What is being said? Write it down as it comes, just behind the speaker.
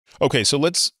Okay, so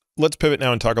let's pivot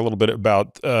now and talk a little bit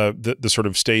about the sort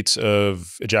of states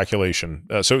of ejaculation.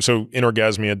 So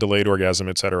anorgasmia, delayed orgasm,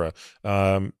 et cetera.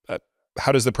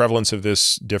 How does the prevalence of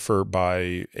this differ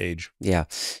by age? Yeah.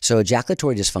 So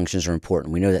ejaculatory dysfunctions are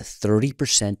important. We know that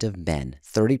 30%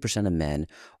 of men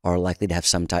are likely to have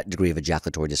some degree of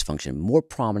ejaculatory dysfunction. More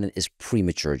prominent is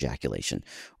premature ejaculation,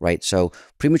 right? So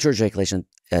premature ejaculation,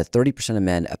 30% of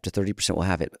men, up to 30% will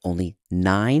have it. Only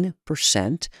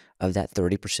 9% of that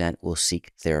 30% will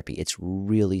seek therapy. It's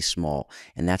really small.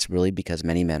 And that's really because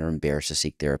many men are embarrassed to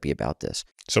seek therapy about this.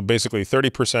 So basically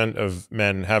 30% of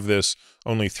men have this,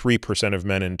 only 3% of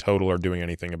men in total are doing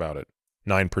anything about it.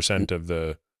 9% of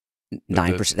the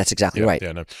 9%. That's exactly right.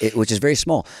 Yeah, no. Which is very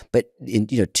small. But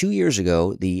 2 years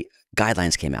ago, the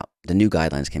guidelines came out. The new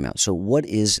guidelines came out. So what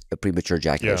is a premature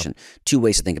ejaculation? Yeah. Two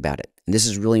ways to think about it. And this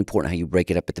is really important how you break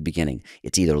it up at the beginning.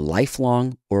 It's either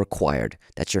lifelong or acquired.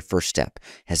 That's your first step.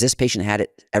 Has this patient had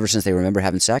it ever since they remember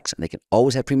having sex and they can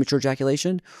always have premature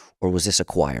ejaculation, or was this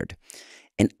acquired?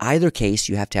 In either case,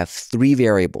 you have to have three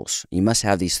variables. You must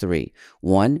have these three.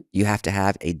 One, you have to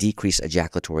have a decreased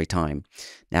ejaculatory time.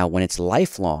 Now, when it's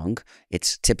lifelong,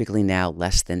 it's typically now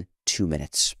less than 2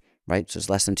 minutes, right? So it's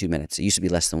less than 2 minutes. It used to be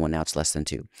less than 1, now it's less than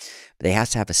 2. But they have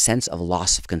to have a sense of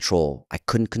loss of control. I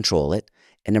couldn't control it.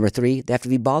 And number three, they have to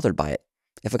be bothered by it.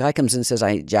 If a guy comes in and says,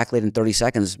 I ejaculate in 30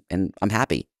 seconds and I'm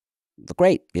happy,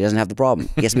 great. He doesn't have the problem.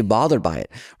 He has to be bothered by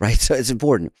it, right? So it's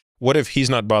important. What if he's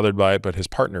not bothered by it, but his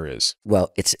partner is?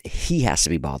 Well, he has to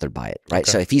be bothered by it, right?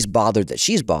 Okay. So if he's bothered that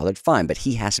she's bothered, fine, but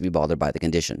he has to be bothered by the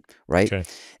condition, right? Okay.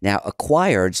 Now,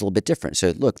 acquired is a little bit different.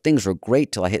 So look, things were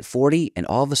great till I hit 40, and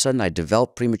all of a sudden I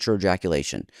developed premature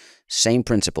ejaculation. Same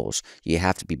principles. You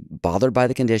have to be bothered by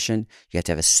the condition, you have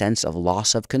to have a sense of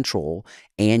loss of control,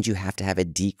 and you have to have a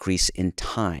decrease in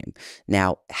time.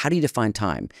 Now, how do you define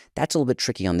time? That's a little bit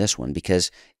tricky on this one because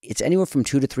it's anywhere from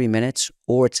 2 to 3 minutes,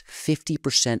 or it's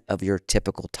 50% of your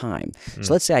typical time.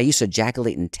 So let's say I used to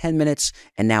ejaculate in 10 minutes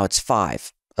and now it's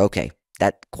 5. Okay,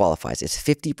 that qualifies. It's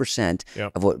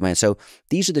 50% of what my, so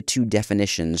these are the two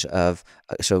definitions of,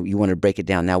 so you want to break it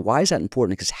down. Now, why is that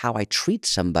important? Because how I treat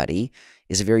somebody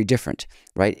is very different,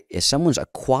 right? If someone's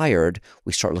acquired,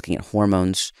 we start looking at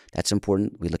hormones. That's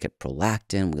important. We look at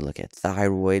prolactin, we look at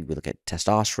thyroid, we look at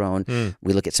testosterone,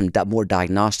 we look at some more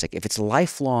diagnostic. If it's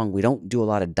lifelong, we don't do a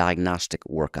lot of diagnostic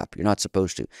workup. You're not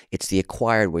supposed to. It's the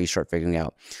acquired where you start figuring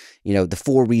out, the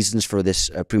 4 reasons for this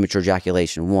premature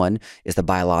ejaculation. One is the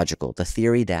biological, the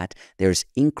theory that there's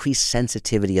increased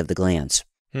sensitivity of the glands.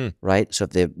 Right? So if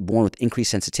they're born with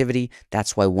increased sensitivity,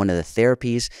 that's why one of the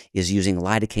therapies is using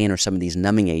lidocaine or some of these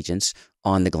numbing agents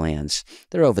on the glands.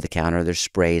 They're over the counter. There's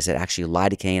sprays that actually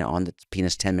lidocaine on the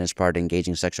penis 10 minutes prior to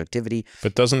engaging in sexual activity.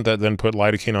 But doesn't that then put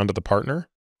lidocaine onto the partner?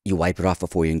 You wipe it off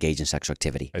before you engage in sexual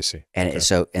activity. I see. And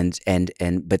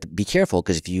okay. But be careful,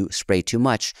 because if you spray too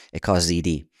much, it causes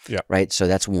ED. Yeah. Right. So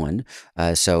that's one.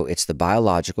 So it's the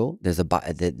biological. There's a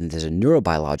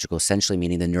neurobiological, essentially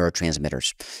meaning the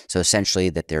neurotransmitters. So essentially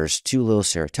that there's too little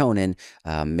serotonin.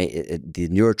 The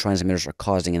neurotransmitters are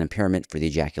causing an impairment for the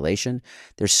ejaculation.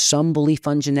 There's some belief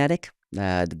on genetic.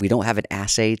 We don't have an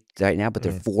assay right now, but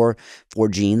there are four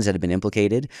genes that have been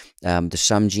implicated. There's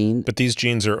some gene. But these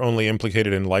genes are only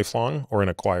implicated in lifelong or in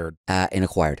acquired? In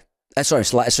acquired. Sorry,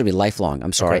 it should be lifelong.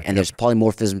 I'm sorry. Okay, and there's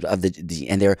polymorphism of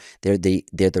and they're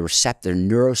the receptor,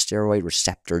 neurosteroid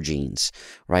receptor genes,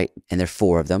 right? And there are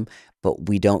 4 of them, but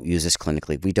we don't use this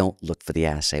clinically. We don't look for the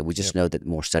assay. We just know that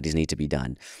more studies need to be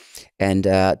done. And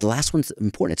the last one's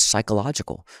important. It's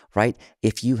psychological, right?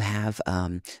 If you have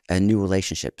a new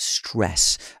relationship,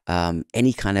 stress,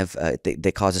 any kind of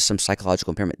that causes some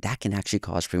psychological impairment, that can actually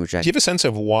cause premature ejaculation. Do you have a sense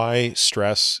of why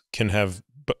stress can have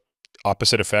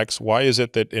opposite effects? Why is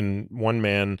it that in one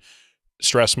man,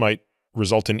 stress might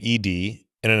result in ED,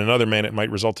 and in another man, it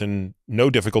might result in no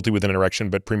difficulty with an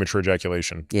erection, but premature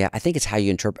ejaculation? Yeah, I think it's how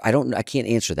you interpret. I can't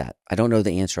answer that. I don't know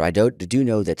the answer. I do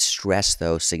know that stress,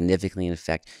 though, significantly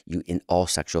affect you in all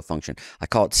sexual function. I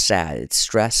call it SAD. It's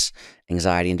stress,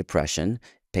 anxiety, and depression.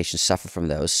 Patients suffer from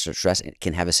those. So stress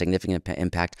can have a significant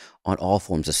impact on all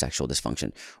forms of sexual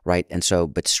dysfunction, right? And so,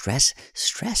 but stress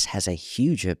has a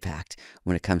huge impact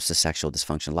when it comes to sexual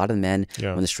dysfunction. A lot of men,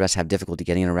 when the stress, have difficulty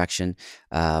getting an erection,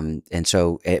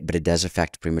 but it does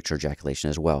affect premature ejaculation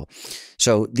as well.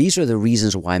 So these are the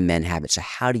reasons why men have it. So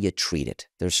how do you treat it?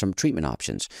 There's some treatment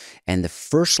options, and the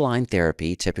first line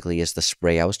therapy typically is the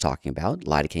spray I was talking about,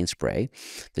 lidocaine spray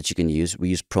that you can use. We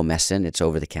use Promestin. It's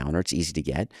over the counter. It's easy to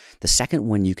get. The second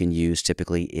one you can use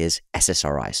typically is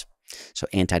SSRIs, so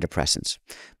antidepressants.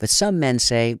 But some men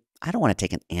say, I don't want to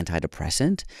take an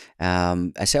antidepressant.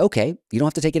 I say, okay, you don't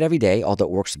have to take it every day, although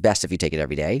it works best if you take it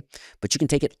every day, but you can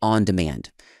take it on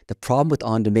demand. The problem with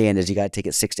on demand is you got to take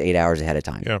it 6 to 8 hours ahead of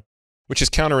time. Yeah, which is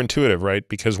counterintuitive, right?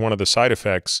 Because one of the side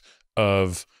effects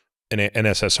of an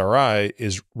SSRI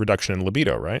is reduction in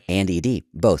libido, right? And ED,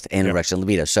 both, and erection and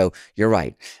libido. So you're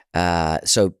right.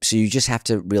 So you just have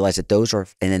to realize that those are,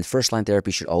 and then first line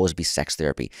therapy should always be sex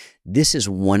therapy. This is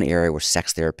one area where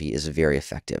sex therapy is very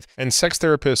effective. And sex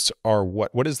therapists are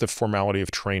what? What is the formality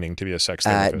of training to be a sex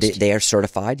therapist? They are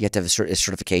certified. You have to have a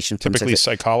certification. Typically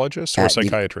psychologists or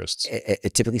psychiatrists?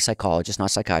 Typically psychologists, not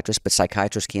psychiatrists, but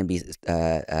psychiatrists can be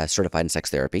certified in sex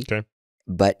therapy. Okay.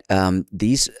 But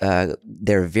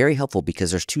they're very helpful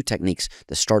because there's two techniques,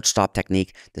 the start-stop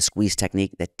technique, the squeeze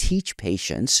technique, that teach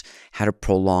patients how to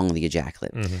prolong the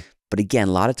ejaculate. But again,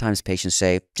 a lot of times patients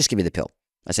say, just give me the pill.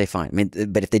 I say, fine. I mean,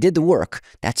 but if they did the work,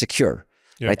 that's a cure,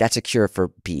 right? That's a cure for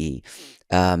PE.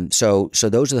 So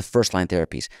those are the first-line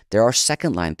therapies. There are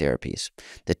second-line therapies.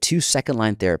 The two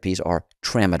second-line therapies are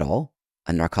tramadol,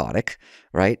 a narcotic,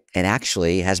 right? And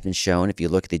actually has been shown, if you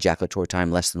look at the ejaculatory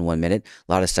time less than 1 minute,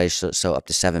 a lot of studies show up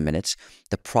to 7 minutes.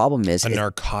 The problem is— a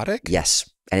narcotic? Yes.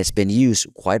 And it's been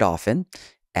used quite often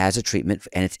as a treatment,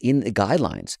 and it's in the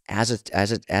guidelines as a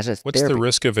What's therapy. the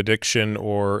risk of addiction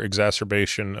or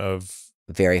exacerbation of—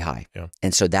 Very high. Yeah.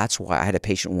 And so that's why I had a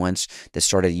patient once that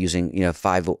started using,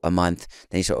 5 a month.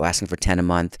 Then he started asking for 10 a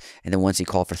month. And then once he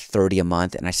called for 30 a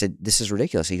month. And I said, this is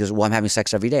ridiculous. He goes, well, I'm having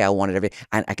sex every day. I want it every day.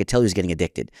 And I could tell he was getting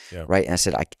addicted. Yeah. Right. And I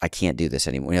said, I can't do this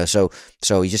anymore. So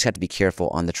you just have to be careful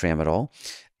on the tramadol.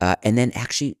 And then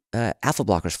actually alpha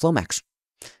blockers, Flomax,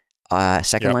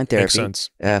 second line therapy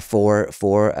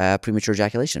for premature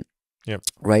ejaculation. Yep.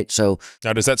 Right. So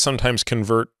now, does that sometimes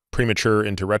convert premature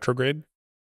into retrograde?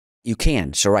 You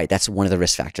can. So right, that's one of the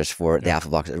risk factors for the alpha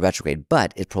blockers retrograde,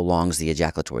 but it prolongs the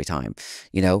ejaculatory time,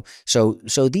 So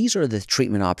these are the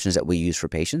treatment options that we use for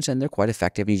patients, and they're quite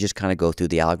effective. And you just kind of go through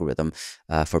the algorithm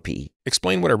for PE.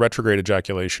 Explain what a retrograde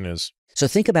ejaculation is. So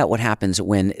think about what happens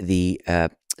when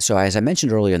so as I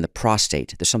mentioned earlier, in the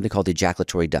prostate, there's something called the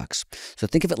ejaculatory ducts. So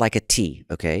think of it like a T,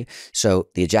 okay? So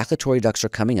the ejaculatory ducts are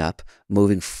coming up.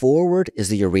 Moving forward is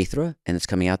the urethra, and it's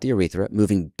coming out the urethra.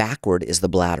 Moving backward is the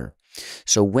bladder.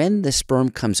 So when the sperm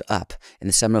comes up and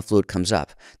the seminal fluid comes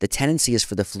up, the tendency is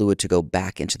for the fluid to go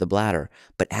back into the bladder.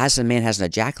 But as the man has an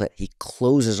ejaculate, he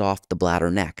closes off the bladder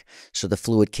neck. So the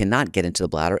fluid cannot get into the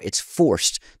bladder. It's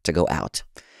forced to go out.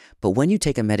 But when you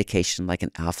take a medication like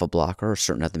an alpha blocker or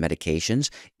certain other medications,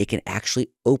 it can actually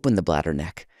open the bladder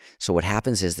neck. So what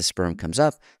happens is the sperm comes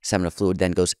up, seminal fluid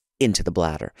then goes into the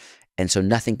bladder. And so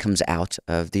nothing comes out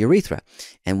of the urethra.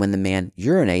 And when the man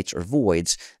urinates or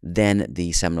voids, then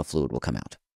the seminal fluid will come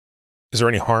out. Is there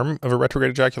any harm of a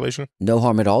retrograde ejaculation? No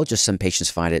harm at all. Just some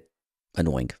patients find it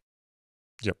annoying.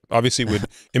 Yep. Obviously would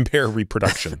impair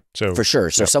reproduction. So for sure.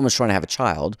 So if someone's trying to have a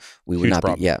child, we would not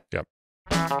problem. be. Yeah. Yep.